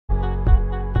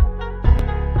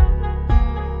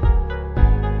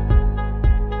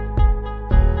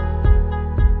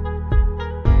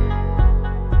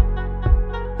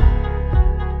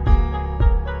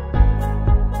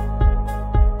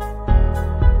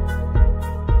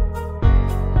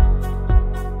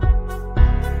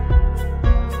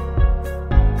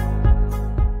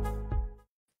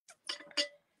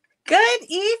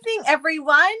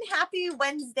everyone. Happy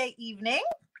Wednesday evening.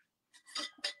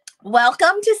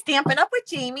 Welcome to Stampin' Up with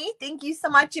Jamie. Thank you so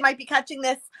much. You might be catching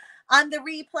this on the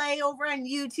replay over on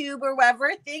YouTube or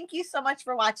wherever. Thank you so much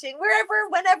for watching.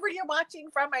 Whenever you're watching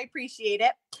from, I appreciate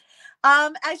it.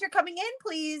 As you're coming in,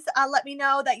 please let me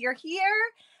know that you're here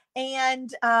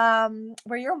and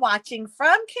where you're watching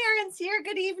from. Karen's here.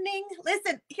 Good evening.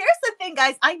 Listen, here's the thing,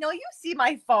 guys. I know you see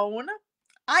my phone.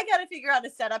 I got to figure out a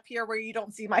setup here where you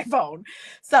don't see my phone.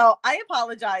 So I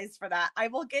apologize for that. I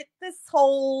will get this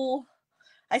whole,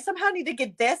 I somehow need to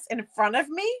get this in front of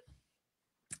me.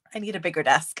 I need a bigger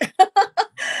desk.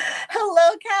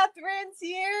 Hello, Catherine's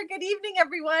here. Good evening,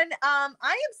 everyone. I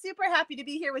am super happy to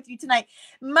be here with you tonight.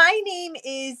 My name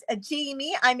is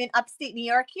Jamie. I'm in upstate New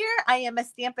York here. I am a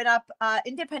Stampin' Up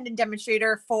independent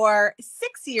demonstrator for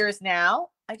 6 years now.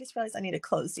 I just realized I need to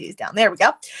close these down. There we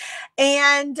go.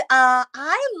 And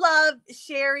I love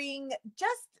sharing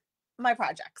just my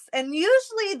projects. And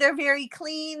usually they're very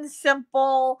clean,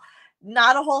 simple,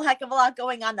 not a whole heck of a lot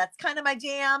going on. That's kind of my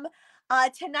jam.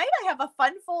 Tonight I have a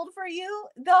fun fold for you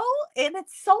though, and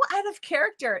it's so out of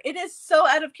character. It is so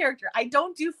out of character. I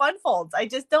don't do fun folds. I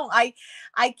just don't. I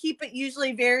keep it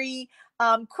usually very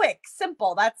quick,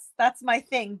 simple. That's my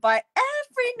thing. But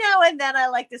every now and then I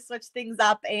like to switch things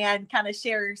up and kind of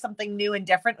share something new and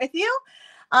different with you.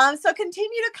 So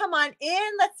continue to come on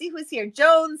in. Let's see who's here.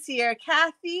 Joan's here.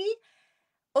 Kathy.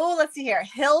 Oh, let's see here.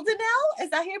 Hildenell, is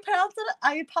that how you pronounce it?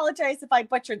 I apologize if I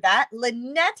butchered that.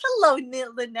 Lynette, hello,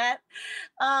 Lynette.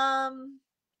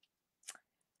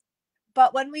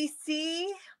 But what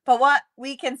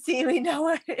we can see, we know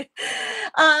it.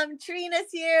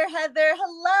 Trina's here. Heather,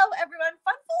 hello, everyone.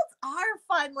 Fun folds are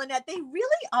fun, Lynette. They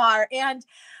really are. And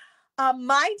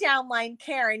my downline,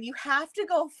 Karen, you have to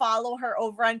go follow her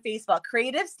over on Facebook.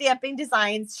 Creative Stamping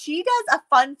Designs. She does a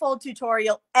fun fold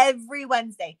tutorial every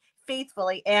Wednesday.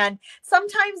 Faithfully, and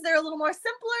sometimes they're a little more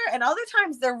simpler and other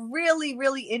times they're really,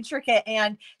 really intricate,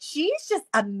 and she's just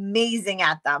amazing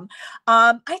at them.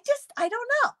 I don't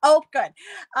know. Oh, good.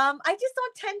 I just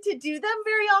don't tend to do them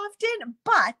very often,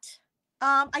 but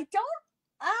I guess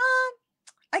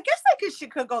I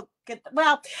could go get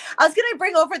well, I was gonna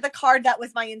bring over the card that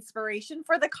was my inspiration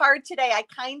for the card today. I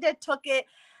kind of took it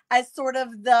as sort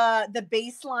of the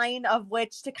baseline of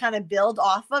which to kind of build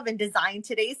off of and design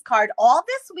today's card. All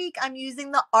this week, I'm using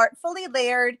the Artfully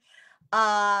Layered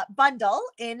bundle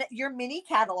in your mini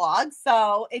catalog.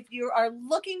 So if you are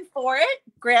looking for it,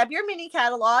 grab your mini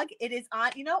catalog. It is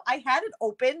on, I had it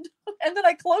opened and then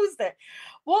I closed it.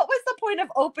 What was the point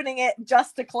of opening it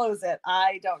just to close it?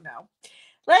 I don't know.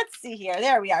 Let's see here.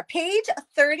 There we are. Page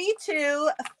 32,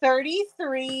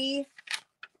 33,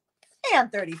 and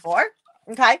 34.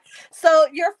 Okay, so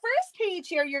your first page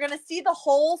here, you're going to see the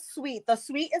whole suite. The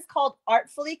suite is called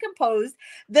Artfully Composed.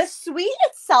 The suite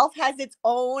itself has its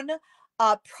own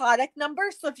product number.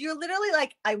 So if you're literally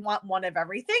like, I want one of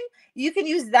everything, you can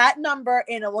use that number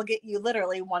and it will get you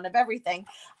literally one of everything.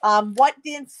 What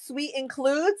the suite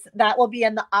includes, that will be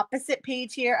on the opposite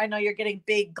page here. I know you're getting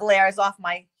big glares off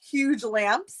my huge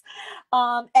lamps.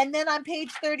 And then on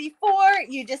page 34,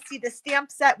 you just see the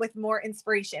stamp set with more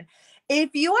inspiration.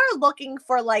 If you are looking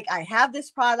for like, I have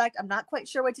this product, I'm not quite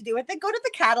sure what to do with it, go to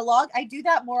the catalog. I do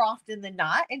that more often than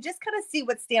not and just kind of see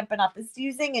what Stampin' Up is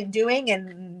using and doing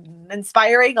and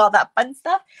inspiring, all that fun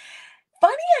stuff.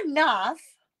 Funny enough,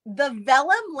 the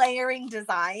vellum layering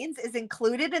designs is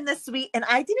included in the suite, and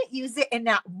I didn't use it in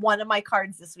not one of my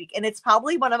cards this week. And it's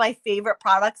probably one of my favorite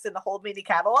products in the whole mini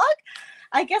catalog.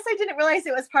 I guess I didn't realize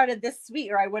it was part of this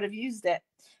suite or I would have used it.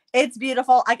 It's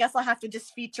beautiful. I guess I'll have to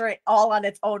just feature it all on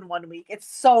its own one week. It's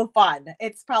so fun.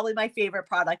 It's probably my favorite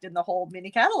product in the whole mini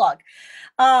catalog.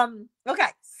 Okay,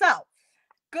 so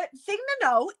good thing to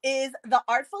know is the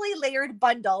Artfully Layered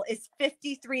bundle is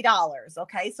 $53.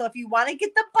 Okay, so if you want to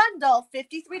get the bundle,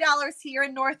 $53 here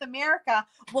in North America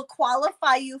will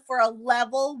qualify you for a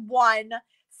level 1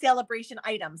 celebration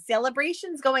item.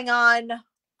 Celebration's going on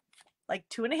like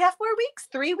 2.5 more weeks,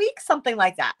 3 weeks, something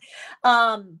like that.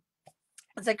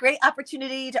 It's a great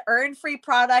opportunity to earn free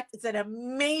product. It's an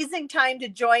amazing time to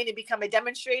join and become a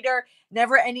demonstrator.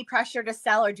 Never any pressure to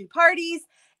sell or do parties.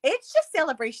 It's just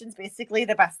celebrations, basically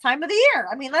the best time of the year.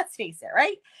 I mean, let's face it,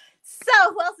 right? So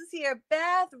who else is here?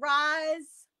 Beth, Roz.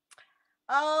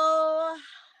 Oh,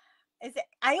 is it?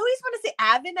 I always want to say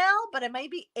Avenel, but it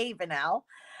might be Avenel.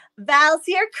 Val's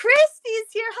here.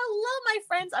 Christy's here. Hello, my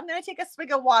friends. I'm going to take a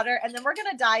swig of water and then we're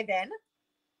going to dive in.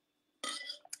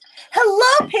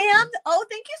 Hello, Pam. Oh,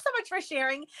 thank you so much for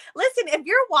sharing. Listen, if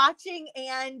you're watching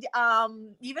and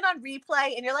even on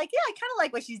replay and you're like, yeah, I kind of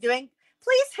like what she's doing,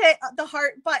 please hit the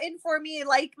heart button for me.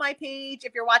 Like my page.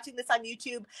 If you're watching this on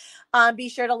YouTube, be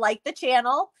sure to like the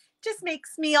channel. Just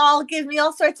gives me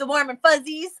all sorts of warm and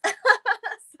fuzzies.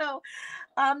 So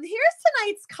here's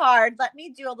tonight's card. Let me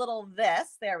do a little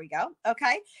this. There we go.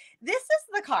 Okay. This is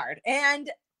the card. And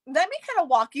let me kind of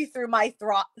walk you through my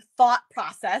thought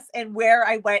process and where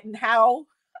I went and how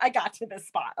I got to this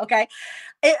spot. Okay.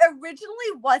 It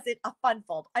originally wasn't a fun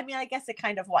fold. I mean, I guess it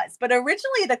kind of was, but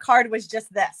originally the card was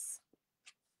just this.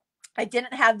 I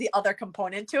didn't have the other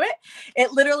component to it.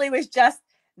 It literally was just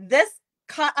this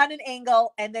cut on an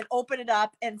angle and then open it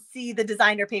up and see the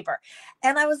designer paper.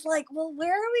 And I was like, well,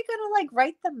 where are we going to like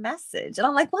write the message? And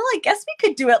I'm like, well, I guess we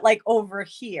could do it like over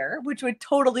here, which would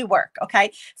totally work.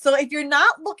 Okay. So if you're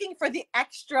not looking for the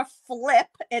extra flip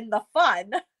in the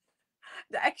fun,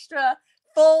 the extra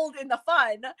fold in the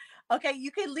fun, okay,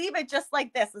 you can leave it just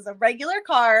like this as a regular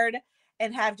card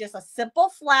and have just a simple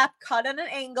flap cut on an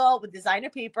angle with designer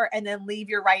paper and then leave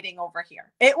your writing over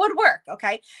here. It would work,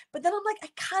 okay? But then I'm like, I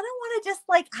kind of want to just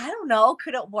like, I don't know,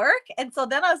 could it work? And so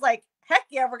then I was like, heck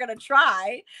yeah, we're going to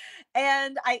try.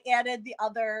 And I added the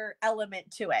other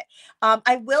element to it.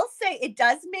 I will say it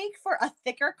does make for a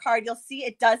thicker card. You'll see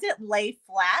it doesn't lay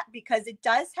flat because it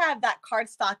does have that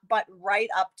cardstock butt right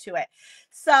up to it.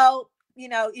 So you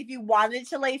know, if you wanted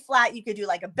to lay flat, you could do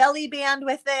like a belly band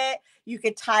with it. You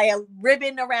could tie a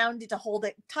ribbon around it to hold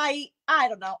it tight. I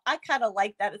don't know. I kind of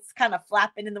like that. It's kind of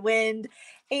flapping in the wind.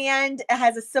 And it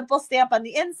has a simple stamp on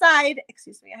the inside.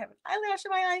 Excuse me, I have an eyelash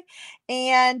in my eye.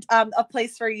 And a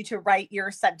place for you to write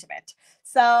your sentiment.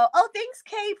 So, oh, thanks,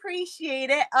 Kay. Appreciate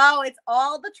it. Oh, it's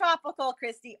all the tropical,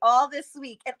 Christy, all this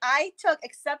week. And I took,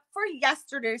 except for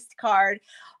yesterday's card,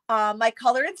 my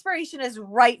color inspiration is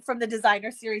right from the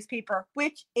designer series paper,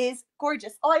 which is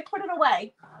gorgeous. Oh, I put it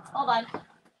away. Hold on.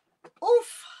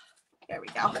 Oof. There we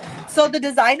go. So the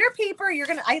designer paper,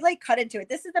 I like cut into it.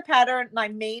 This is the pattern, my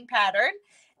main pattern.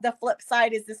 The flip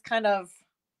side is this kind of,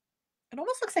 it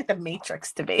almost looks like the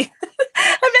Matrix to me.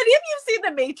 Have any of you seen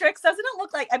the Matrix? Doesn't it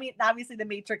look like, I mean, obviously the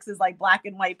Matrix is like black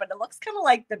and white, but it looks kind of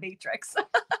like the Matrix.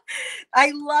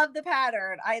 I love the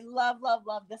pattern. I love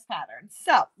this pattern.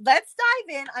 So let's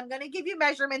dive in. I'm going to give you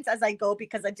measurements as I go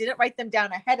because I didn't write them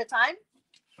down ahead of time.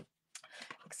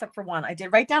 Except for one. I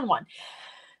did write down one.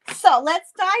 So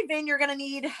let's dive in. You're going to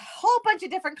need a whole bunch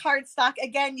of different cardstock.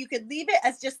 Again, you could leave it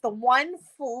as just the one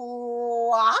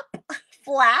flap.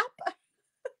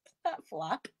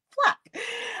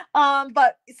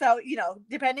 But so, you know,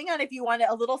 depending on if you want it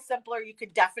a little simpler, you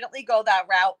could definitely go that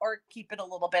route or keep it a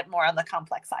little bit more on the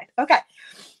complex side. Okay.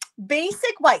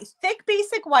 Basic white, thick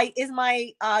basic white is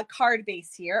my card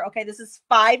base here. Okay, this is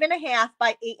 5.5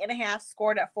 by 8.5,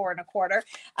 scored at 4 1/4.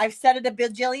 I've said it a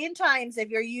bajillion times. If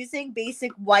you're using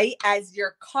basic white as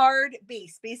your card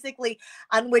base, basically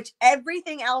on which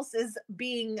everything else is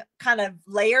being kind of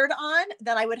layered on,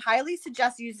 then I would highly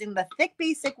suggest using the thick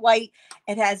basic white.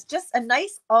 It has just a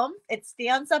nice it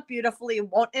stands up beautifully.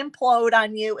 It won't implode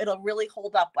on you. It'll really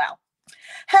hold up well.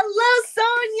 Hello,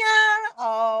 Sonia.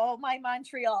 Oh, my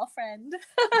Montreal friend.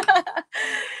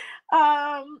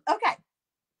 Okay.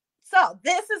 So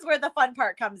this is where the fun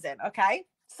part comes in. Okay.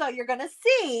 So you're going to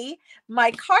see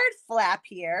my card flap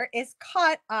here is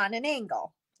cut on an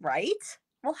angle, right?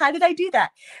 Well, how did I do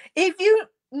that? If you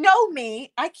know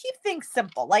me, I keep things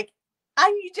simple. Like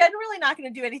I'm generally not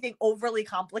going to do anything overly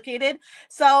complicated.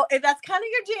 So if that's kind of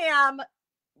your jam,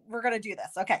 we're going to do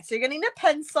this. Okay. So you're going to need a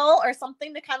pencil or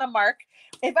something to kind of mark.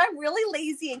 If I'm really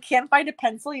lazy and can't find a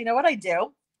pencil, you know what I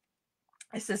do?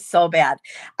 This is so bad.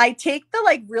 I take the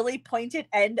like really pointed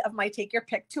end of my take your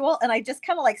pick tool and I just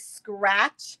kind of like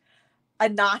scratch a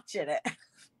notch in it.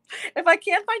 If I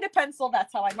can't find a pencil,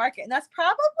 that's how I mark it. And that's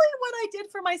probably what I did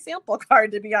for my sample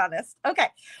card, to be honest. Okay.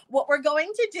 What we're going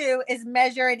to do is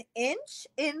measure an inch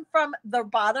in from the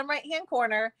bottom right-hand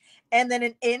corner and then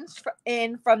an inch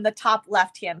in from the top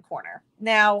left-hand corner.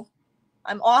 Now,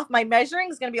 I'm off. My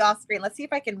measuring is going to be off screen. Let's see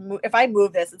if I can move. If I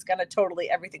move this, it's going to totally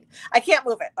everything. I can't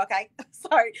move it. Okay.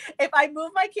 Sorry. If I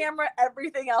move my camera,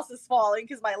 everything else is falling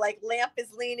because my like lamp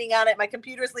is leaning on it. My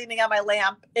computer is leaning on my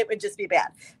lamp. It would just be bad.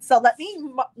 So let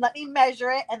me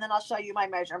measure it and then I'll show you my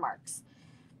measure marks.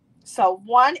 So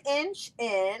 1 inch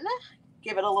in,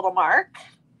 give it a little mark,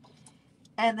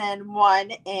 and then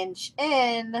 1 inch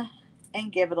in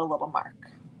and give it a little mark.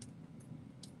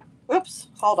 Oops.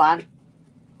 Hold on.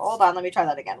 Let me try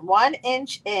that again. 1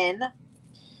 inch in.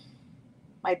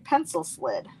 My pencil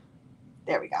slid.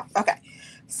 There we go. Okay.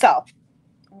 So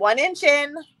 1 inch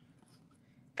in,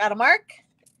 got a mark.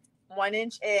 1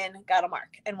 inch in, got a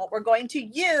mark. And what we're going to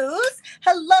use,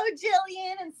 hello,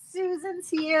 Jillian, and Susan's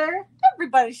here.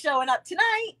 Everybody's showing up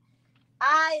tonight.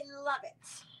 I love it.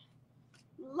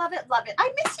 Love it, love it.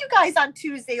 I miss you guys on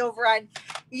Tuesday over on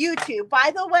YouTube.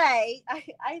 By the way,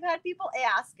 I've had people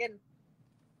ask, and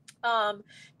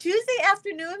Tuesday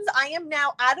afternoons, I am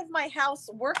now out of my house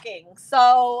working.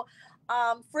 So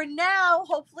for now,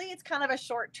 hopefully it's kind of a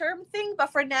short-term thing,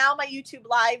 but for now, my YouTube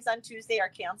lives on Tuesday are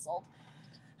canceled.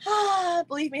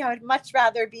 Believe me, I would much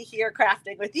rather be here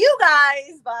crafting with you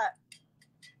guys, but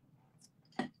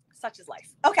such is life.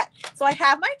 Okay, so I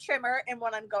have my trimmer, and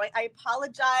when I'm going, I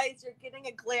apologize, you're getting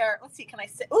a glare. Let's see, can I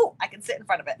sit? Oh, I can sit in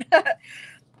front of it.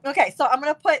 Okay, so I'm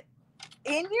going to put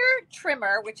in your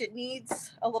trimmer, which it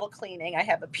needs a little cleaning. I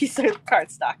have a piece of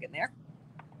cardstock in there.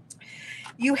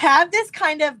 You have this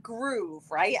kind of groove,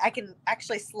 right? I can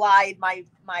actually slide my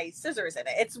scissors in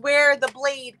it. It's where the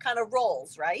blade kind of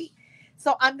rolls, right?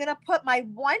 So I'm going to put my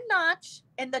one notch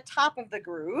in the top of the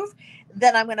groove.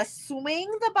 Then I'm going to swing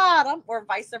the bottom, or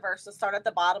vice versa. Start at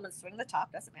the bottom and swing the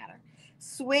top. Doesn't matter.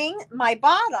 Swing my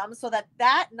bottom so that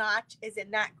that notch is in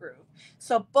that groove.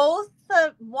 So both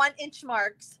the 1-inch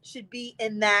marks should be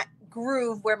in that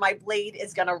groove where my blade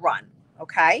is going to run.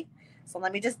 Okay. So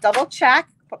let me just double check.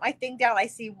 Put my thing down. I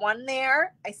see one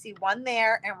there. I see one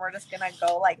there. And we're just going to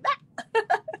go like that.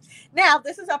 Now,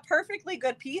 this is a perfectly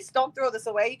good piece. Don't throw this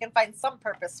away. You can find some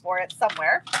purpose for it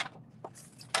somewhere.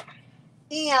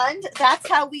 And that's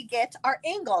how we get our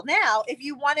angle. Now, if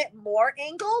you want it more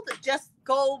angled, just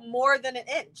go more than 1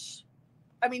 inch.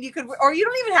 I mean, you could, or you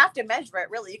don't even have to measure it,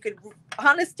 really. You could,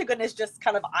 honest to goodness, just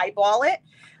kind of eyeball it.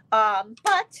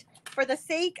 But for the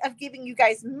sake of giving you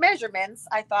guys measurements,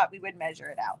 I thought we would measure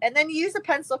it out. And then use a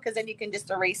pencil, because then you can just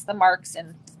erase the marks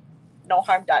and no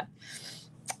harm done.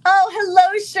 Oh,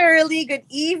 hello, Shirley. Good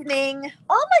evening.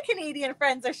 All my Canadian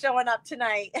friends are showing up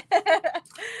tonight.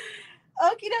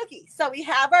 Okie dokie. So we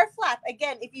have our flap.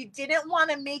 Again, if you didn't want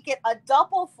to make it a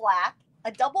double flap,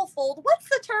 a double fold, what's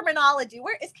the terminology?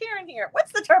 Where is Karen here?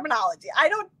 What's the terminology?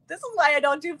 This is why I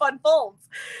don't do fun folds.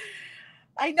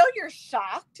 I know you're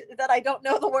shocked that I don't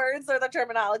know the words or the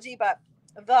terminology, but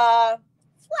the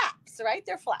flaps, right?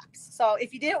 They're flaps. So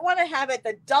if you didn't want to have it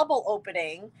the double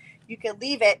opening, you can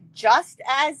leave it just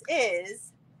as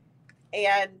is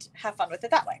and have fun with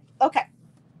it that way. Okay.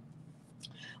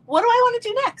 What do I want to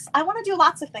do next? I want to do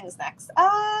lots of things next.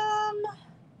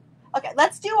 Okay,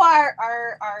 let's do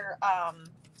our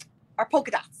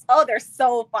polka dots. Oh, they're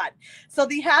so fun. So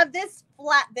they have this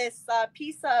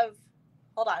piece of,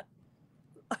 hold on.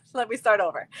 Let me start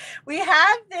over. We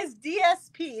have this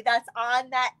DSP that's on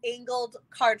that angled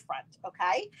card front,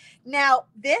 okay? Now,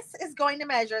 this is going to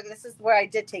measure, this is where I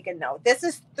did take a note. This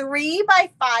is 3 by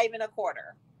 5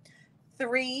 1/4.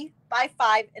 3 by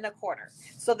 5 1/4.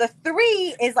 So the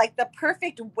 3 is like the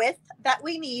perfect width that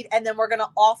we need, and then we're going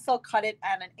to also cut it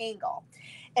at an angle.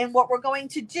 And what we're going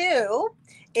to do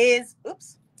is,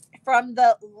 from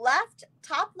the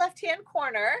top left-hand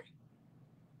corner,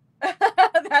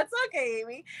 that's okay,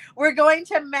 Amy, we're going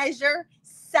to measure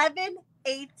 7/8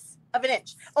 of an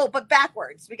inch. Oh, but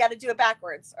backwards. We got to do it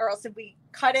backwards, or else if we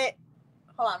cut it,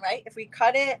 hold on, right? If we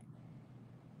cut it,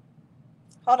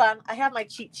 hold on, I have my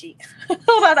cheat sheet.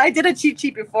 Hold on, I did a cheat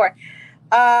sheet before.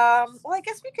 Well, I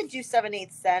guess we could do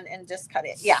 7/8 then and just cut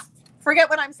it. Yeah, forget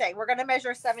what I'm saying. We're going to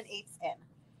measure 7/8 in.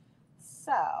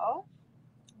 So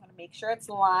I'm going to make sure it's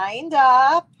lined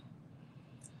up.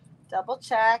 Double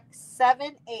check.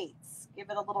 7/8. Give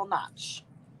it a little notch.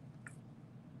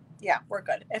 Yeah, we're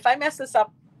good. If I mess this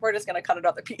up, we're just going to cut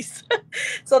another piece.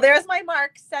 So there's my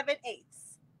mark, 7/8.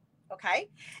 Okay.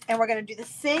 And we're going to do the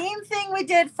same thing we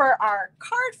did for our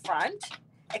card front,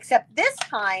 except this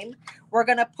time we're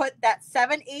going to put that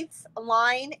 7/8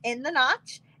 line in the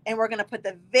notch, and we're going to put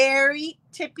the very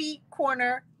tippy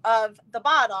corner of the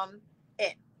bottom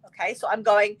in. Okay. So I'm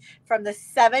going from the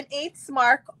 7/8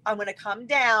 mark. I'm going to come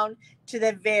down to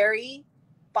the very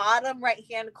bottom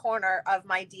right-hand corner of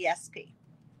my DSP.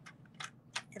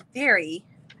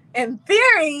 In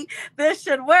theory, this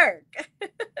should work.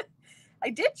 I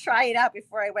did try it out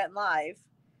before I went live.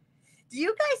 Do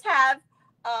you guys have,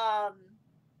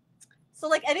 so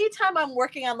like anytime I'm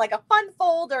working on like a fun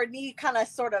fold or need kind of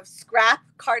sort of scrap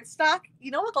cardstock,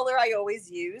 you know what color I always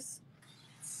use?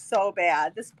 So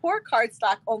bad. This poor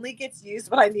cardstock only gets used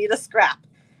when I need a scrap.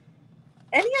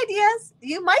 Any ideas?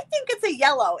 You might think it's a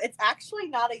yellow. It's actually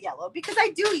not a yellow because I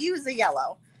do use a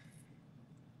yellow.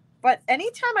 But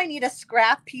anytime I need a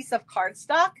scrap piece of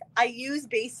cardstock, I use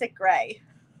basic gray.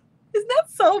 Isn't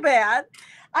that so bad?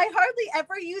 I hardly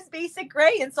ever use basic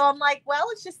gray. And so I'm like, well,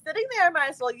 it's just sitting there. I might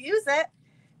as well use it.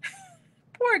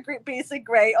 Poor basic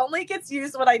gray only gets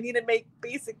used when I need to make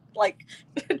basic, like,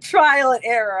 trial and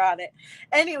error on it.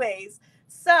 Anyways,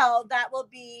 so that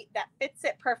fits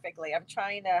it perfectly. I'm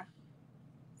trying to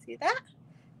see that.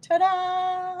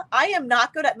 Ta-da! I am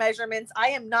not good at measurements. I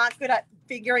am not good at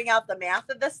figuring out the math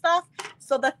of this stuff.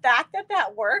 So the fact that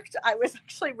that worked, I was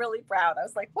actually really proud. I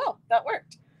was like, whoa, that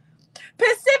worked.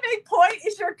 Pacific Point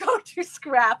is your go-to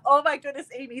scrap. Oh my goodness,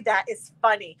 Amy, that is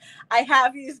funny. I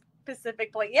have used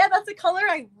Pacific Point. Yeah, that's a color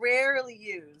I rarely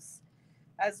use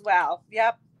as well.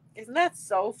 Yep. Isn't that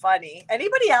so funny?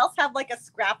 Anybody else have like a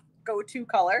scrap go-to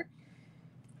color?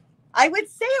 I would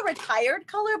say a retired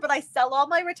color, but I sell all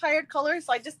my retired colors,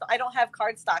 so I don't have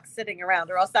cardstock sitting around,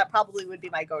 or else that probably would be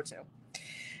my go-to.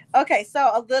 Okay,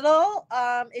 so a little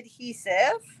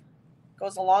adhesive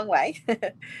goes a long way,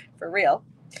 for real.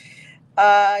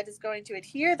 Just going to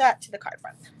adhere that to the card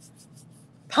front.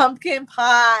 Pumpkin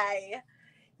pie.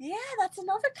 Yeah, that's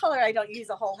another color I don't use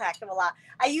a whole heck of a lot.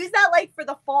 I use that like for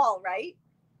the fall, right?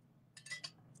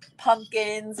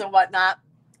 Pumpkins and whatnot.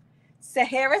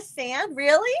 Sahara sand,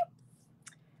 really?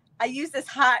 I use this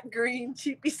hot green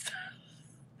cheapy stuff.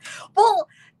 Well,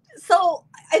 so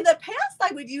in the past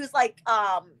I would use like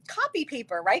copy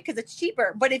paper, right? Because it's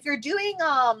cheaper. But if you're doing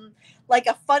like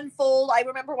a fun fold, I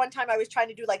remember one time I was trying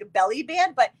to do like a belly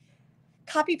band, but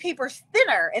copy paper's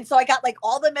thinner. And so I got like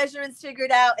all the measurements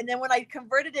figured out. And then when I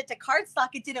converted it to cardstock,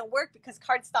 it didn't work because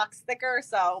cardstock's thicker.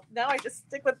 So now I just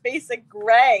stick with basic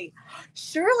gray.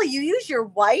 Shirley, you use your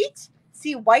white?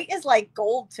 See, white is like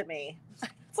gold to me.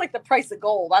 It's like the price of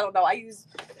gold. I don't know. I use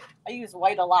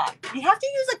white a lot. You have to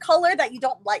use a color that you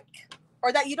don't like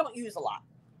or that you don't use a lot.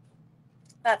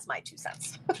 That's my 2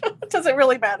 cents. Does it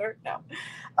really matter? No.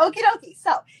 Okie dokie.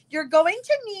 So you're going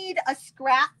to need a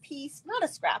scrap piece, not a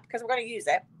scrap because we're going to use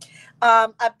it.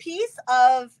 A piece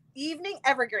of evening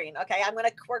evergreen. Okay.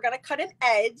 We're going to cut an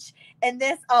edge and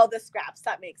this, the scraps,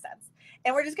 that makes sense.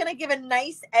 And we're just going to give a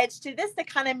nice edge to this to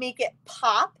kind of make it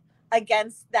pop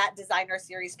against that designer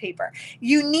series paper.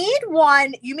 You need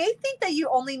one. You may think that you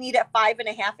only need it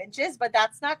 5.5 inches, but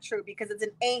that's not true because it's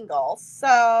an angle.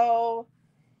 So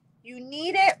you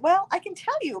need it. Well, I can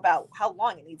tell you about how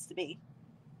long it needs to be.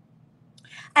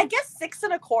 I guess 6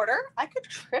 1/4. I could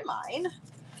trim mine.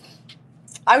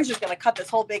 I was just going to cut this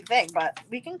whole big thing, but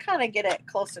we can kind of get it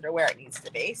closer to where it needs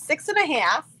to be.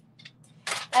 6.5.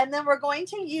 And then we're going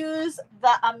to use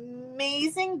the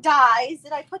amazing dies.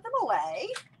 Did I put them away?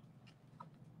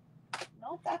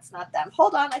 No, that's not them.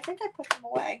 Hold on. I think I put them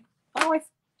away.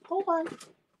 Hold on.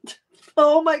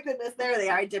 Oh my goodness. There they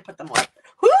are. I did put them away.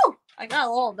 Whew! I got a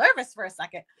little nervous for a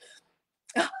second.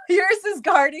 Yours is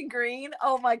garden green.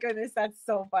 Oh my goodness. That's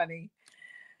so funny.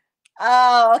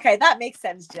 Oh, okay. That makes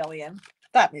sense, Jillian.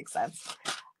 That makes sense.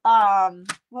 What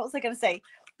was I going to say?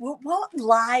 What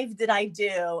live did I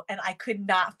do? And I could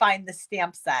not find the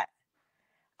stamp set.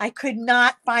 I could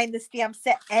not find the stamp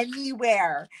set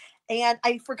anywhere. And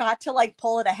I forgot to like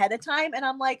pull it ahead of time. And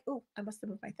I'm like, oh, I must have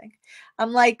moved my thing.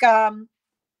 I'm like,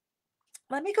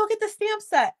 let me go get the stamp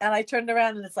set. And I turned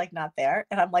around and it's like not there.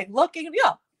 And I'm like looking,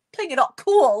 playing it all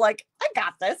cool. Like, I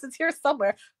got this. It's here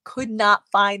somewhere. Could not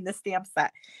find the stamp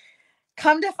set.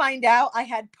 Come to find out, I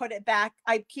had put it back.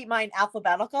 I keep mine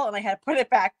alphabetical and I had put it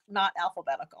back not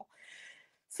alphabetical.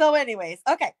 So anyways,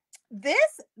 okay.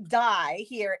 This die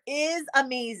here is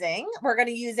amazing. We're going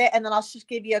to use it and then I'll just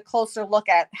give you a closer look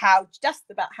at just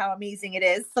about how amazing it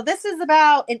is. So this is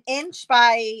about 1 inch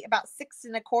by about 6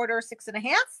 1/4,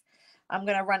 6.5. I'm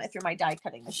going to run it through my die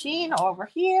cutting machine over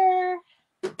here.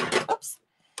 Oops.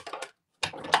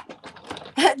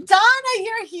 Donna,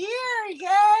 you're here.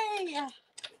 Yay.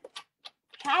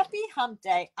 Happy hump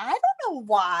day. I don't know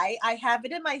why I have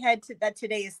it in my head that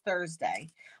today is Thursday.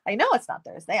 I know it's not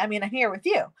Thursday. I mean, I'm here with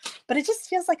you, but it just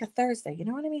feels like a Thursday. You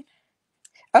know what I mean?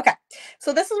 Okay.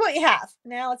 So this is what you have.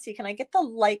 Now let's see. Can I get the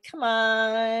light? Come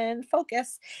on.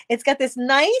 Focus. It's got this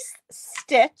nice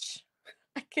stitch.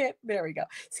 There we go.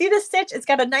 See the stitch? It's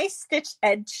got a nice stitched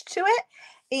edge to it.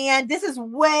 And this is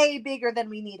way bigger than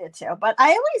we needed to, but I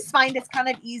always find it's kind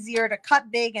of easier to cut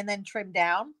big and then trim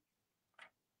down.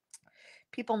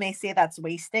 People may say that's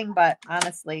wasting, but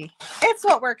honestly, it's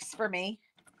what works for me.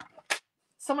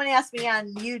 Someone asked me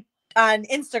on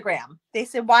Instagram. They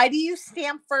said, why do you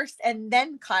stamp first and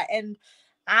then cut? And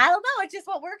I don't know. It's just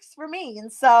what works for me.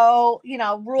 And so,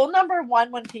 rule number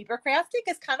 1 when paper crafting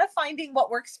is kind of finding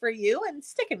what works for you and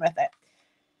sticking with it.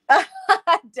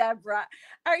 Deborah,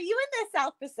 are you in the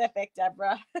South Pacific,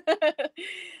 Deborah?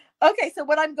 Okay, so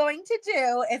what I'm going to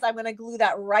do is I'm going to glue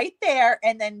that right there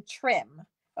and then trim.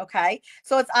 Okay,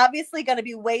 so it's obviously going to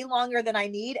be way longer than I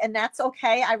need, and that's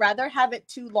okay. I rather have it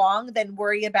too long than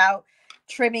worry about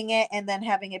trimming it and then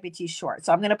having it be too short.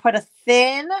 So I'm going to put a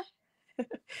thin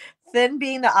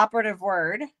being the operative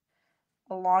word,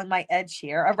 along my edge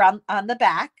here around on the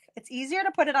back. It's easier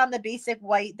to put it on the basic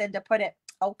white than to put it.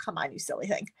 Oh, come on, you silly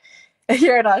thing.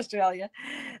 You're in Australia.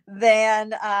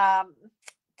 Then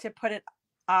to put it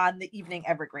on the evening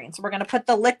evergreen. So we're going to put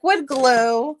the liquid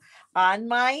glue on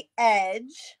my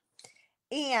edge.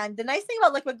 And the nice thing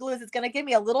about liquid glue is it's going to give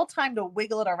me a little time to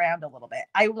wiggle it around a little bit.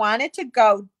 I want it to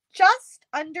go just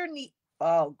underneath.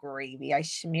 Oh, gravy. I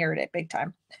smeared it big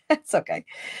time. It's okay.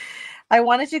 I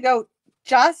want it to go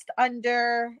just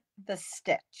under the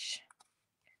stitch.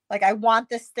 Like I want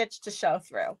the stitch to show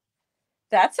through.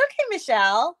 That's okay,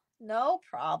 Michelle. No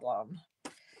problem.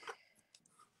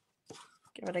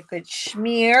 Give it a good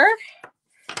smear.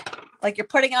 Like you're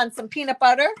putting on some peanut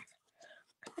butter.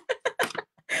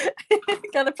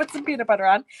 Gotta put some peanut butter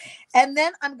on. And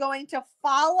then I'm going to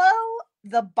follow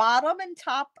the bottom and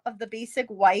top of the basic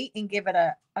white and give it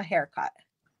a haircut.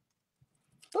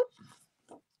 Oop.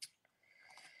 I'm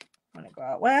gonna go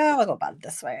out. Well, I'll go about it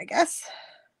this way, I guess.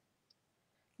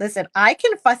 Listen, I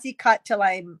can fussy cut till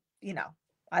I'm,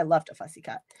 I love to fussy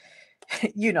cut.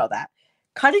 You know that.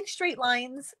 Cutting straight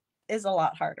lines is a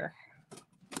lot harder.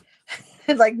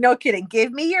 Like, no kidding.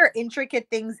 Give me your intricate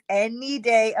things any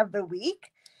day of the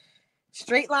week.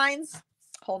 Straight lines,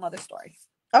 whole nother story.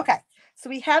 Okay, so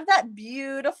we have that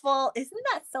beautiful, isn't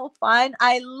that so fun?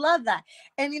 I love that.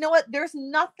 And you know what? There's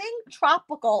nothing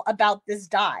tropical about this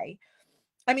die.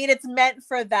 I mean, it's meant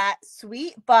for that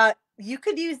suite, but you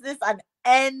could use this on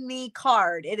any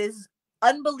card. It is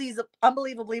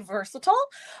unbelievably versatile.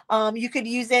 You could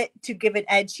use it to give an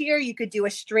edge here. You could do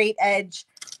a straight edge,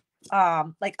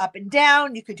 like up and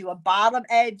down. You could do a bottom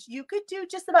edge. You could do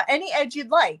just about any edge you'd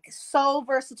like. So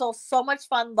versatile, so much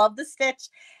fun. Love the stitch.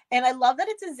 And I love that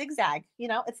it's a zigzag.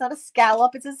 It's not a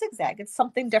scallop, it's a zigzag. It's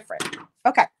something different.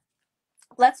 Okay.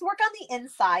 Let's work on the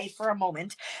inside for a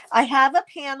moment. I have a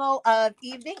panel of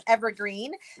evening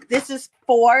evergreen. This is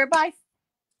 4 by,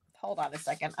 hold on a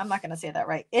second. I'm not going to say that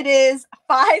right. It is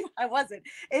 5. I wasn't.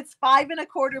 It's 5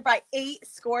 1/4 by 8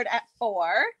 scored at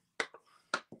 4.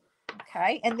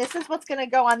 Okay. And this is what's going to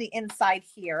go on the inside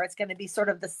here. It's going to be sort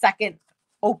of the second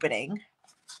opening.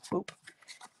 Boop,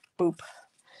 boop.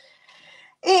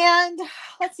 And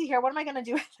let's see here. What am I going to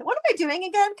do? What am I doing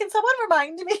again? Can someone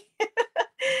remind me?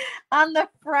 On the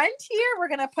front here, we're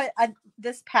going to put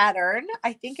this pattern.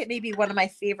 I think it may be one of my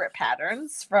favorite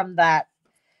patterns from that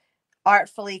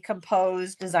Artfully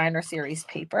Composed Designer Series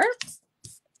paper.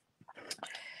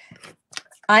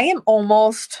 I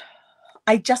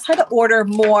just had to order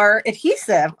more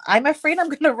adhesive. I'm afraid I'm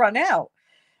going to run out.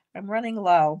 I'm running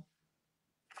low.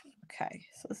 Okay,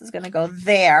 so this is going to go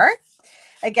there.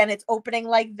 Again, it's opening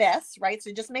like this, right?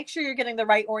 So just make sure you're getting the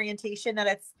right orientation,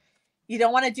 that you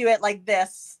don't want to do it like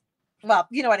this. Well,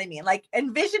 you know what I mean? Like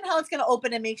envision how it's going to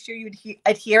open and make sure you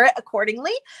adhere it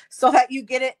accordingly so that you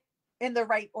get it in the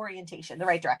right orientation, the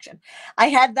right direction. I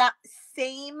had that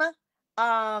same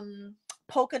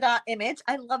polka dot image.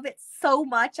 I love it so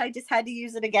much. I just had to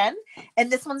use it again.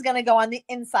 And this one's going to go on the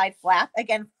inside flap.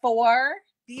 Again, 4.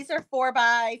 These are 4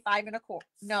 by 5 1/4.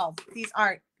 No, these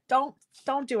aren't. Don't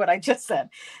do what I just said.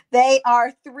 They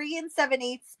are 3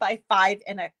 7/8 by 5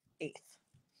 1/8.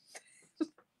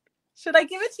 Should I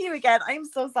give it to you again? I'm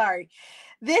so sorry.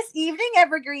 This evening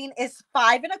evergreen is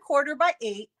 5 1/4 by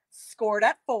 8, scored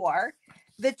at 4.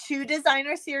 The 2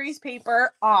 designer series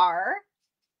paper are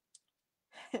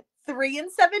 3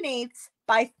 7/8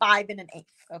 by 5 1/8.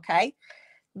 Okay.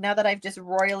 Now that I've just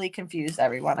royally confused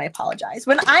everyone, I apologize.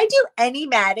 When I do any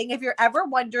matting, if you're ever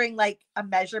wondering like a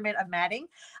measurement of matting,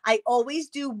 I always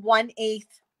do 1/8,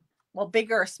 well,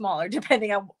 bigger or smaller,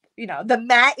 depending on, the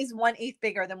mat is 1/8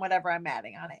 bigger than whatever I'm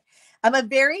matting on it. I'm a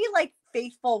very like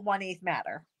faithful 1/8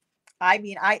 matter. I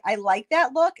mean, I like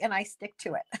that look and I stick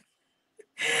to it.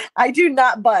 I do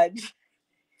not budge.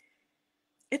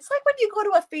 It's like when you go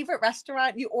to a favorite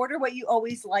restaurant, you order what you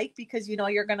always like because you're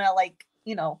going to like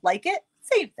it.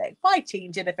 Same thing. Why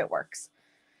change it if it works?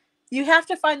 You have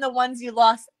to find the ones you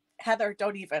lost. Heather,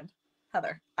 don't even.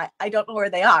 Heather, I don't know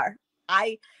where they are.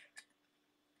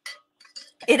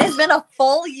 It has been a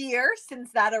full year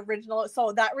since that original.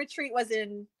 So that retreat was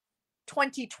in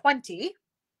 2020.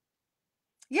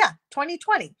 Yeah,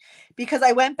 2020. Because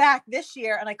I went back this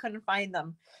year and I couldn't find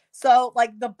them. So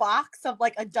like the box of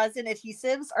like a dozen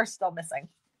adhesives are still missing.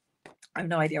 I have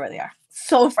no idea where they are.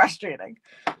 So frustrating.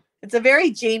 It's a very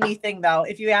Jamie thing, though.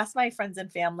 If you ask my friends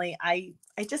and family, I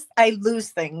lose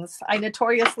things. I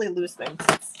notoriously lose things.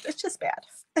 It's just bad.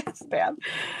 It's bad.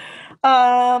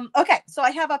 Okay, so I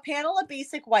have a panel of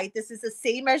basic white. This is the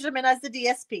same measurement as the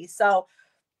DSP. So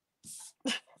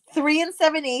 3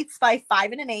 7/8 by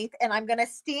 5 1/8, and I'm going to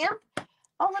stamp.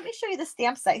 Oh, let me show you the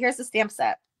stamp set. Here's the stamp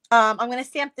set. I'm going to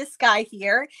stamp this guy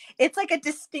here. It's like a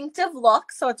distinctive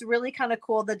look, so it's really kind of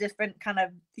cool, the different kind of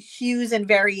hues and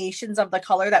variations of the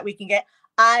color that we can get.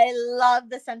 I love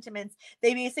the sentiments.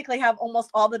 They basically have almost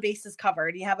all the bases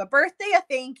covered. You have a birthday, a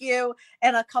thank you,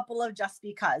 and a couple of just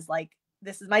because. Like,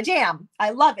 this is my jam.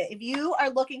 I love it. If you are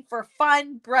looking for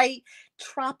fun, bright,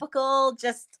 tropical,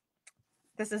 just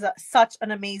this is such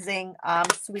an amazing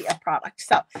suite of products.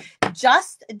 So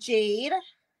Just Jade.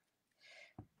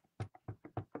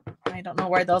 I don't know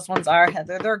where those ones are,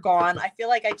 Heather. They're gone. I feel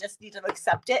like I just need to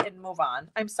accept it and move on.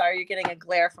 I'm sorry, you're getting a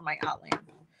glare from my outline.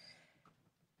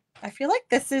 I feel like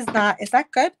this is not, is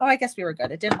that good? Oh, I guess we were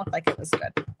good. It didn't look like it was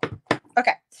good.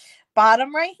 Okay.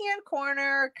 Bottom right-hand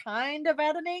corner, kind of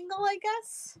at an angle, I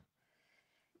guess.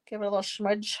 Give it a little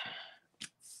smudge.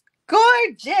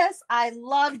 Gorgeous. I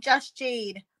love Just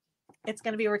Jade. It's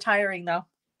going to be retiring, though.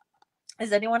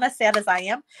 Is anyone as sad as I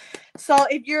am? So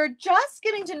if you're just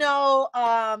getting to know,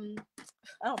 I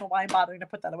don't know why I'm bothering to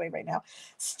put that away right now.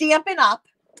 Stampin' Up!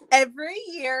 Every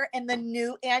year in the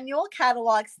new annual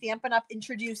catalog, Stampin' Up!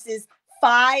 Introduces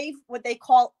 5 what they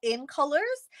call in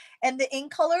colors, and the in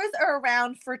colors are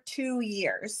around for 2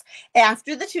 years.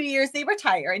 After the 2 years, they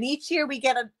retire, and each year we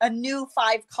get a new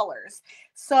 5 colors.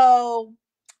 So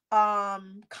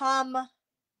come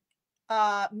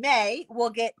May, we'll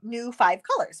get new 5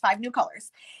 new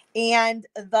colors. And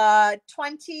the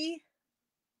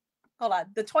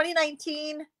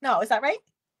 2019, no, is that right?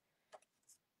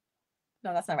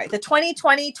 No, that's not right. The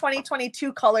 2020,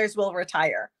 2022 colors will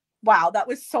retire. Wow, that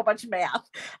was so much math.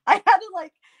 I had to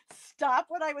like stop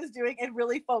what I was doing and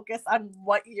really focus on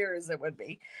what years it would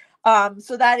be.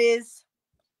 So that is,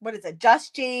 what is it?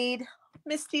 Just Jade,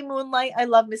 Misty Moonlight. I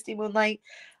love Misty Moonlight.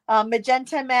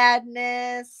 Magenta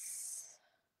Madness.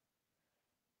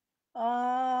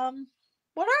 What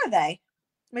are they?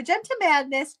 Magenta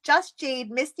Madness, Just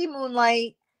Jade, Misty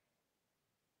Moonlight.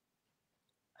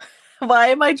 Why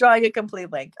am I drawing a complete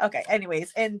blank? Okay,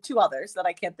 anyways, and 2 others that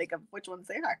I can't think of which ones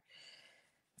they are.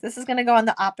 This is going to go on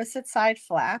the opposite side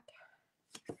flap.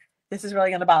 This is really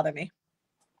going to bother me.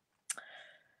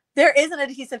 There is an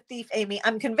adhesive thief, Amy.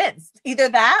 I'm convinced. Either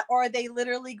that or they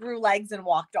literally grew legs and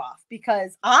walked off,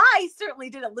 because I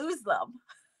certainly didn't lose them.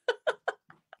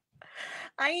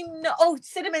 I know. Oh,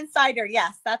 cinnamon cider.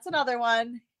 Yes, that's another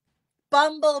one.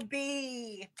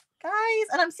 Bumblebee. Guys,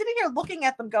 and I'm sitting here looking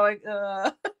at them going,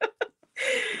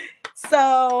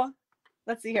 So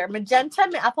let's see here.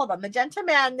 Hold on. Magenta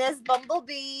Madness,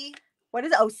 Bumblebee. What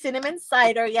is it? Oh, Cinnamon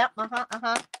Cider. Yep.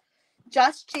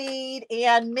 Just Jade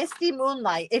and Misty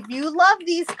Moonlight. If you love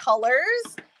these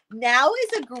colors, now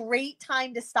is a great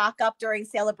time to stock up during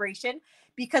celebration,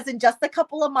 because in just a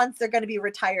couple of months, they're going to be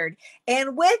retired.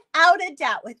 And without a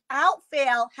doubt, without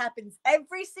fail, happens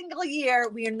every single year.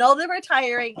 We know they're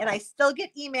retiring, and I still get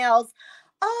emails.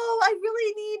 Oh, I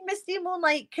really need Misty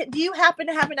Moonlight. Do you happen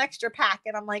to have an extra pack?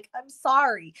 And I'm like, I'm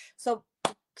sorry. So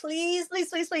please, please,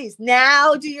 please, please,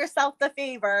 now do yourself the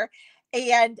favor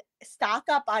and stock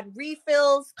up on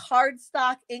refills,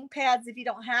 cardstock, ink pads if you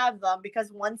don't have them,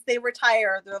 because once they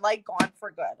retire, they're like gone for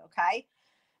good, okay?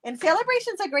 And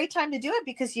celebration's a great time to do it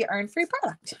because you earn free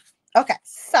product. Okay,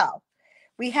 so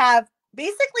we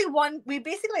basically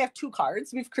have 2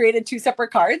 cards. We've created 2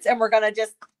 separate cards, and we're going to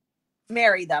just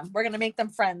marry them. We're going to make them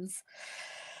friends.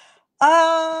 Do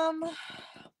I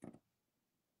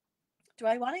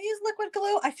want to use liquid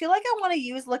glue? I feel like I want to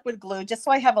use liquid glue just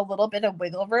so I have a little bit of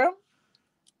wiggle room.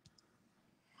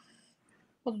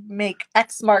 We'll make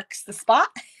X marks the spot.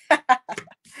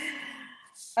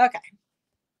 Okay.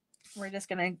 We're just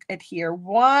going to adhere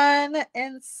one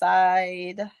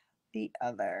inside the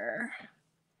other.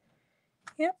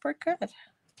 Yep, we're good.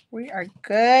 We are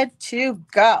good to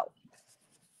go.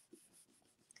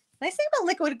 Nice thing about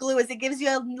liquid glue is it gives you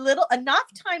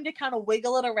enough time to kind of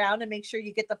wiggle it around and make sure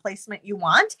you get the placement you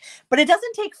want, but it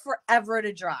doesn't take forever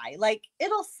to dry. Like,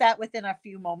 it'll set within a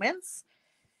few moments.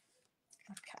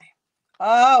 Okay.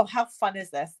 Oh, how fun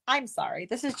is this? I'm sorry.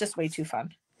 This is just way too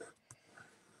fun.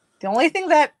 The only thing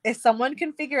that if someone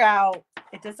can figure out,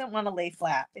 it doesn't want to lay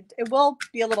flat. It will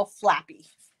be a little flappy.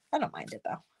 I don't mind it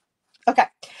though. Okay.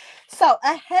 So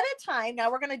ahead of time, now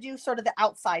we're going to do sort of the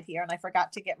outside here, and I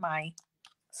forgot to get my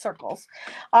circles.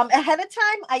 Ahead of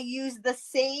time, I use the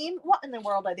same, what in the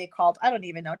world are they called? I don't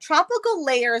even know. Tropical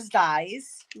Layers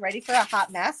dies. Ready for a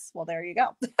hot mess? Well, there you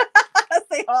go.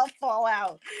 They all fall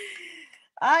out.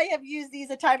 I have used these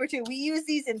a time or two. We use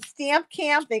these in Stamp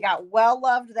Camp. They got well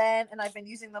loved then, and I've been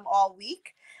using them all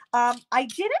week. I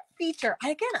didn't feature,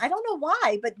 again, I don't know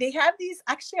why, but they have these,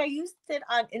 actually I used it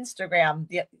on Instagram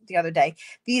the other day.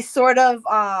 These sort of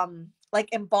like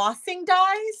embossing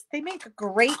dies. They make a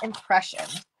great impression.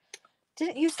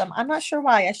 Didn't use them. I'm not sure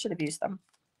why. I should have used them.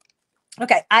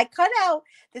 Okay, I cut out,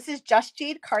 this is Just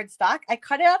Jade cardstock. I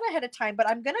cut it out ahead of time, but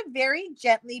I'm going to very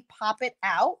gently pop it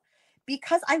out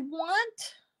because I don't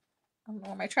know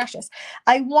where my trash is.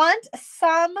 I want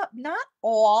some, not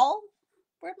all.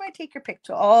 Where'd my take your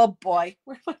picture? Oh boy.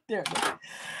 There it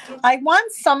is. I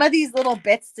want some of these little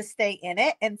bits to stay in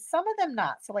it and some of them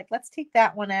not. So like, let's take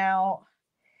that one out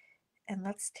and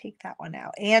let's take that one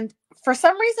out. And for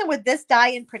some reason with this die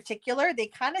in particular, they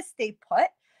kind of stay put.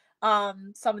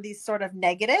 Some of these sort of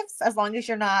negatives, as long as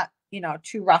you're not,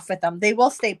 too rough with them, they will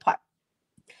stay put.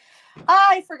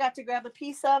 I forgot to grab a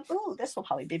piece of, this will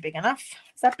probably be big enough.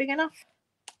 Is that big enough?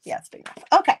 Yeah, it's big enough.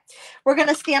 Okay. We're going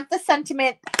to stamp the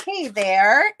sentiment, hey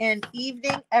there, in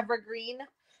Evening Evergreen.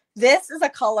 This is a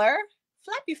color,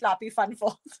 Flappy Floppy Fun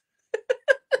Fold.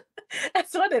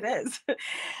 That's what it is.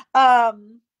 What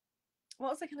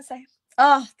was I going to say?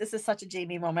 Oh, this is such a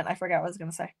Jamie moment. I forgot what I was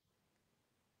going to say.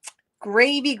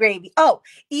 Gravy. Oh,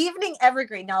 Evening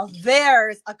Evergreen. Now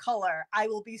there's a color. I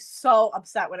will be so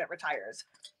upset when it retires.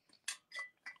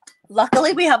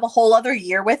 Luckily, we have a whole other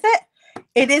year with it.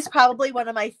 It is probably one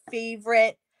of my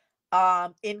favorite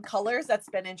in colors that's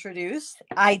been introduced.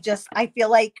 I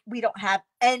feel like we don't have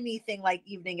anything like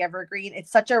Evening Evergreen.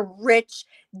 It's such a rich,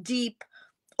 deep,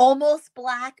 almost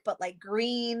black, but like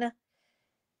green.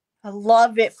 I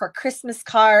love it for Christmas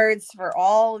cards, for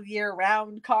all year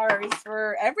round cards,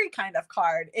 for every kind of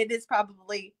card. It is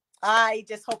probably, I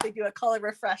just hope they do a color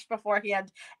refresh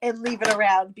beforehand and leave it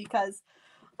around because,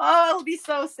 it'll be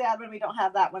so sad when we don't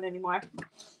have that one anymore.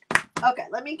 Okay,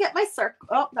 let me get my circle.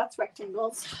 Oh, that's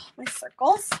rectangles. My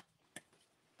circles.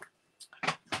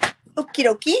 Okie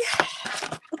dokie.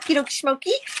 Okie dokie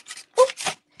smoky.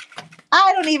 Oop.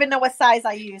 I don't even know what size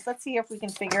I use. Let's see if we can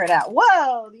figure it out.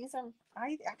 Whoa, these are,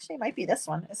 I actually might be this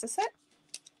one. Is this it?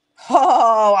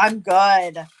 Oh, I'm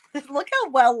good. Look how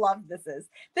well loved this is.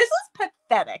 This is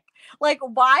pathetic. Like,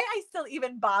 why I still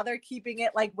even bother keeping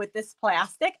it like with this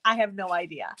plastic, I have no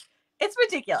idea. It's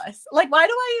ridiculous. Like, why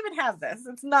do I even have this?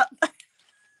 It's not.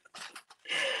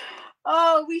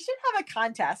 Oh, we should have a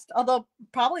contest. Although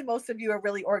probably most of you are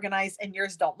really organized and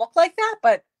yours don't look like that.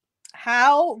 But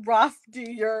how rough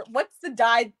what's the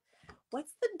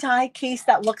die case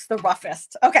that looks the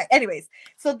roughest? Okay, anyways.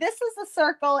 So this is a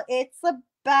circle. It's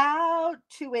about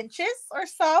 2 inches or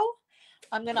so.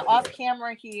 I'm going to off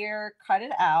camera here, cut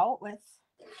it out with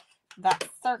that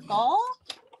circle.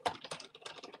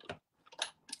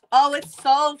 Oh, it's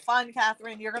so fun,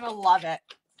 Catherine. You're going to love it.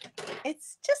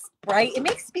 It's just bright. It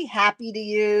makes me happy to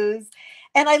use.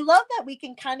 And I love that we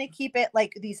can kind of keep it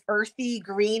like these earthy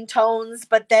green tones,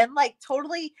 but then like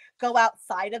totally go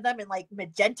outside of them in like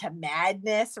magenta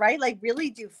madness, right? Like really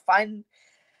do fun.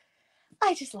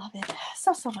 I just love it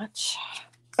so much.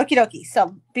 Okie dokie.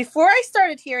 So before I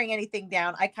started tearing anything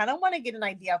down, I kind of want to get an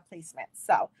idea of placement.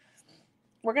 So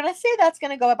we're going to say that's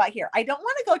going to go about here. I don't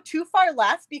want to go too far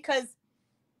left because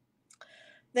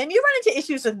then you run into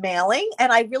issues with mailing,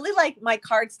 and I really like my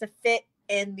cards to fit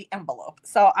in the envelope.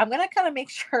 So I'm going to kind of make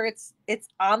sure it's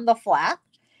on the flap.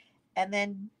 And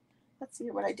then let's see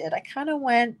what I did. I kind of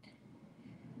went,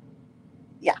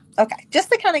 yeah, okay. Just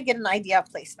to kind of get an idea of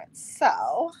placement.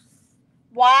 So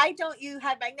why don't you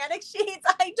have magnetic sheets?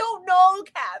 I don't know,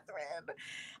 Catherine.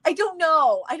 I don't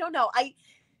know.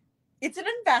 It's an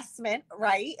investment,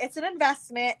 right? It's an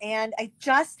investment, and I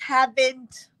just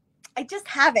haven't.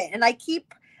 And I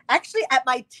keep, actually at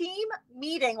my team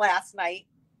meeting last night,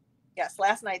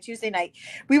 Tuesday night,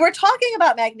 we were talking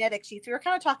about magnetic sheets. We were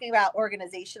kind of talking about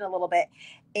organization a little bit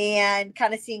and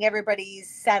kind of seeing everybody's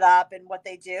setup and what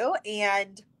they do.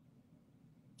 And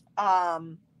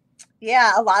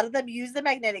yeah, a lot of them use the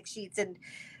magnetic sheets. And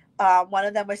one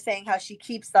of them was saying how she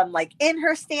keeps them like in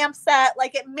her stamp set.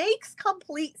 Like it makes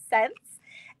complete sense.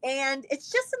 And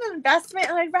it's just an investment.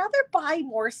 And I'd rather buy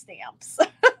more stamps.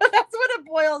 That's what it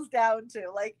boils down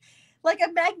to. Like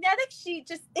a magnetic sheet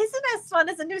just isn't as fun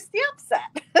as a new stamp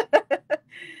set.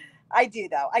 I do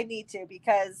though. I need to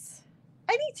because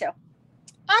I need to.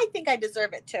 I think I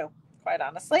deserve it too, quite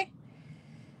honestly.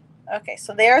 Okay,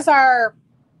 so there's our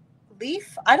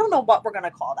leaf. I don't know what we're going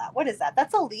to call that. What is that?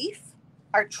 That's a leaf?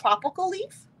 Our tropical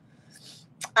leaf?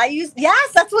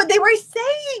 Yes, that's what they were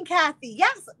saying, Kathy.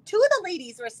 Yes, 2 of the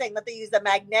ladies were saying that they use the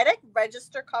magnetic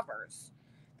register covers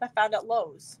that I found at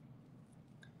Lowe's.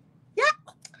 Yeah.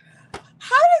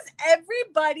 How does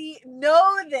everybody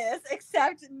know this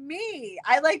except me?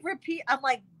 I like repeat. I'm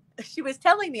like, she was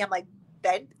telling me, I'm like,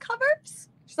 vent covers?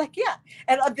 She's like, yeah.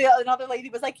 And another lady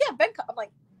was like, yeah, vent. I'm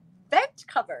like, vent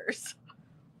covers?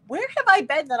 Where have I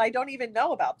been that I don't even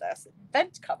know about this?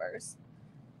 Vent covers.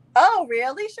 Oh,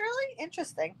 really, Shirley?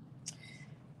 Interesting.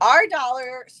 Our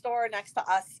dollar store next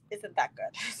to us isn't that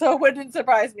good, so it wouldn't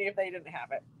surprise me if they didn't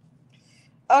have it.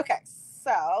 Okay,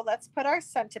 so let's put our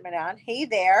sentiment on. Hey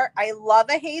there. I love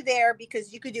a hey there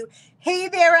because you could do hey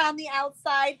there on the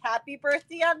outside, happy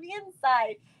birthday on the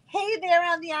inside. Hey there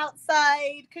on the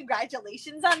outside,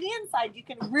 congratulations on the inside. You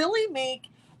can really make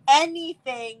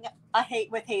anything a hey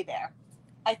with hey there.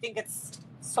 I think it's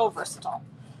so versatile.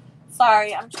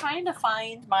 Sorry, I'm trying to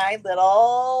find my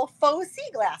little faux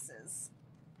sea glasses.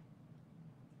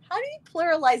 How do you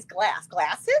pluralize glass?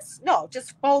 Glasses? No,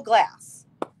 just faux glass.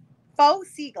 Faux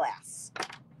sea glass.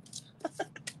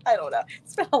 I don't know.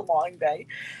 It's been a long day.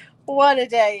 What a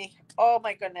day. Oh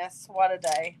my goodness. What a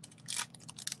day.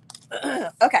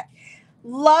 Okay.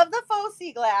 Love the faux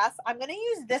sea glass. I'm going to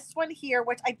use this one here,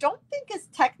 which I don't think is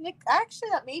technical. Actually,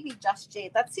 that may be just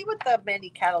jade. Let's see what the mini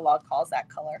catalog calls that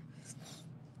color.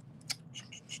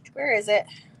 Where is it?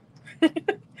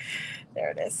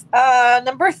 There it is.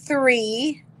 Number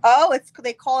 3. Oh,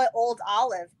 they call it Old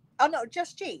Olive. Oh no,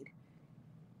 just jade.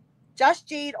 Just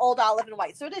jade, Old Olive, and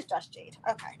white. So it is just jade.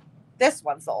 Okay. This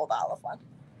one's the Old Olive one.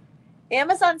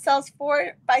 Amazon sells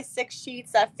 4x6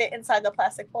 sheets that fit inside the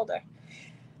plastic folder.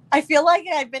 I feel like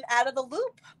I've been out of the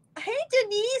loop. Hey,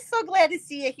 Denise. So glad to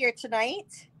see you here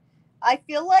tonight. I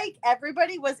feel like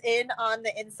everybody was in on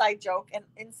the inside joke and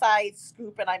inside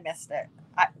scoop, and I missed it.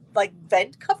 Like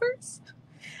vent covers?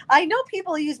 I know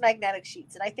people use magnetic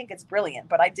sheets, and I think it's brilliant,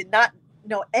 but I did not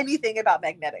know anything about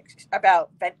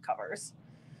vent covers.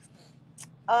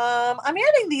 I'm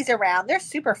adding these around. They're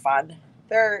super fun.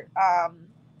 They're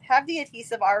have the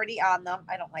adhesive already on them.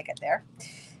 I don't like it there.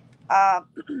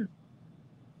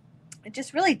 It's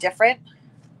just really different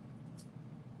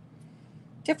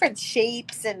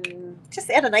shapes and just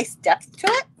add a nice depth to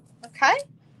it. Okay.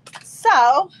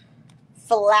 So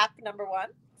flap number 1,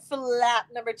 flap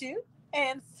number 2,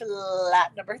 and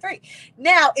flap number 3.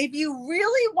 Now, if you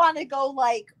really want to go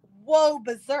like, whoa,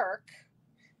 berserk,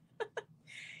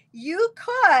 you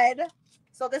could,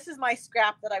 so this is my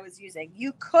scrap that I was using.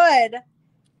 You could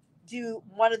do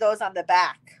one of those on the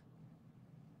back.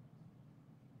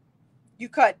 You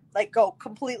could like go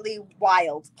completely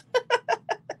wild.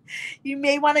 You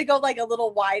may want to go like a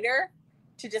little wider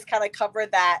to just kind of cover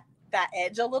that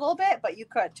edge a little bit, but you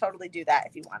could totally do that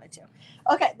if you wanted to.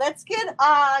 Okay, let's get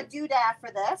a doodad for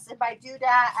this. And by doodad,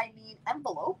 I mean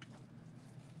envelope.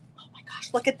 Oh my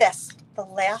gosh, look at this. The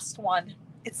last one.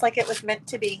 It's like it was meant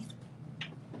to be.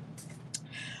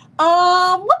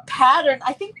 What pattern?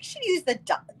 I think we should use the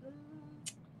dot.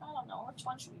 I don't know. Which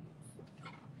one should we use?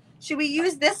 Should we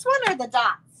use this one or the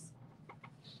dots?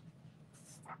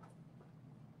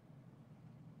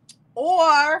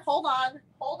 Or, hold on.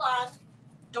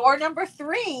 Door number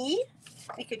 3,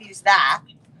 we could use that.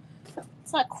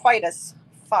 It's not quite as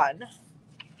fun.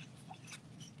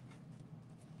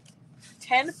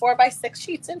 10 4x6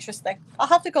 sheets. Interesting. I'll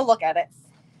have to go look at it.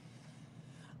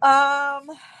 I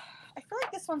feel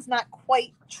like this one's not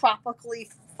quite tropically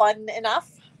fun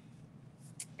enough.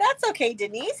 That's okay,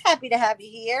 Denise. Happy to have you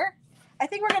here. I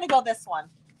think we're going to go this one.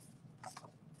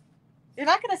 You're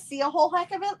not going to see a whole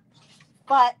heck of it,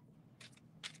 but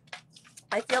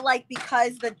I feel like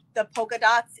because the polka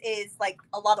dots is like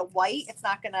a lot of white, it's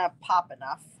not going to pop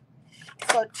enough.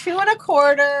 So 2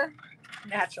 1/4.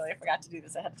 Naturally, I forgot to do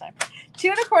this ahead of time.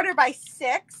 2 1/4 by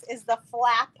 6 is the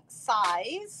flap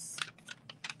size.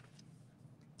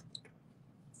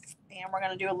 And we're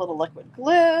going to do a little liquid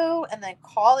glue and then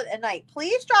call it a night.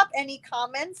 Please drop any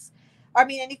questions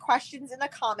in the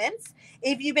comments.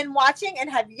 If you've been watching and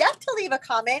have yet to leave a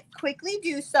comment, quickly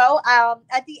do so.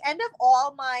 At the end of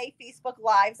all my Facebook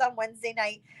Lives on Wednesday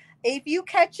night, if you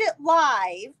catch it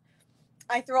live,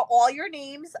 I throw all your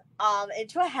names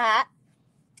into a hat,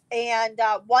 and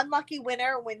one lucky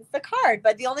winner wins the card.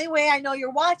 But the only way I know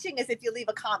you're watching is if you leave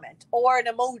a comment or an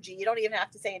emoji. You don't even have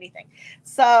to say anything.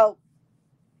 So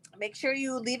make sure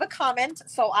you leave a comment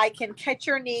so I can catch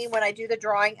your name when I do the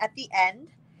drawing at the end.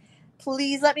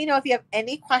 Please let me know if you have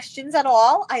any questions at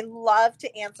all. I love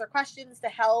to answer questions to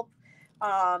help.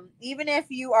 Even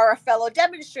if you are a fellow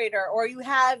demonstrator or you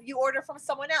order from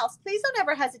someone else, please don't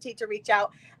ever hesitate to reach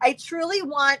out. I truly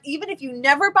want, even if you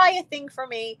never buy a thing from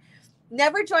me,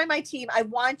 never join my team, I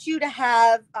want you to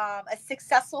have a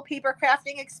successful paper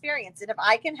crafting experience. And if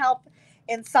I can help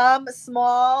in some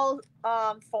small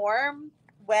form,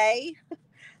 way,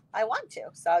 I want to.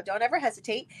 So don't ever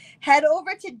hesitate. Head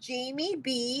over to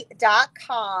jamieb.com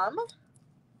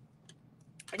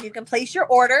and you can place your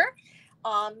order.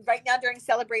 Right now during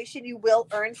celebration, you will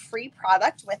earn free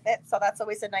product with it. So that's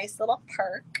always a nice little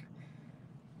perk.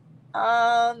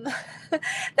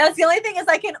 That's the only thing is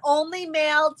I can only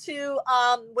mail to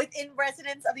within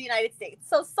residents of the United States.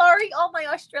 So sorry, all my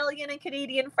Australian and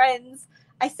Canadian friends.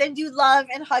 I send you love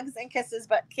and hugs and kisses,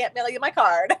 but can't mail you my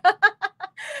card.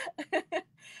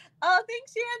 Oh,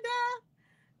 thanks, Shanda.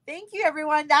 Thank you,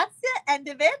 everyone. That's the end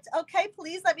of it. Okay,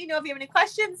 please let me know if you have any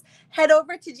questions. Head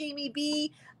over to Jamie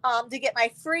B to get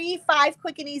my free 5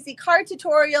 quick and easy card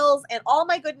tutorials, and all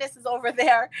my goodness is over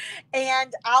there.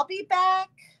 And I'll be back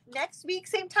next week,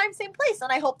 same time, same place.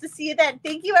 And I hope to see you then.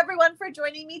 Thank you, everyone, for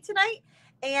joining me tonight.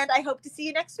 And I hope to see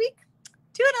you next week.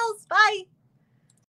 Toodles. Bye.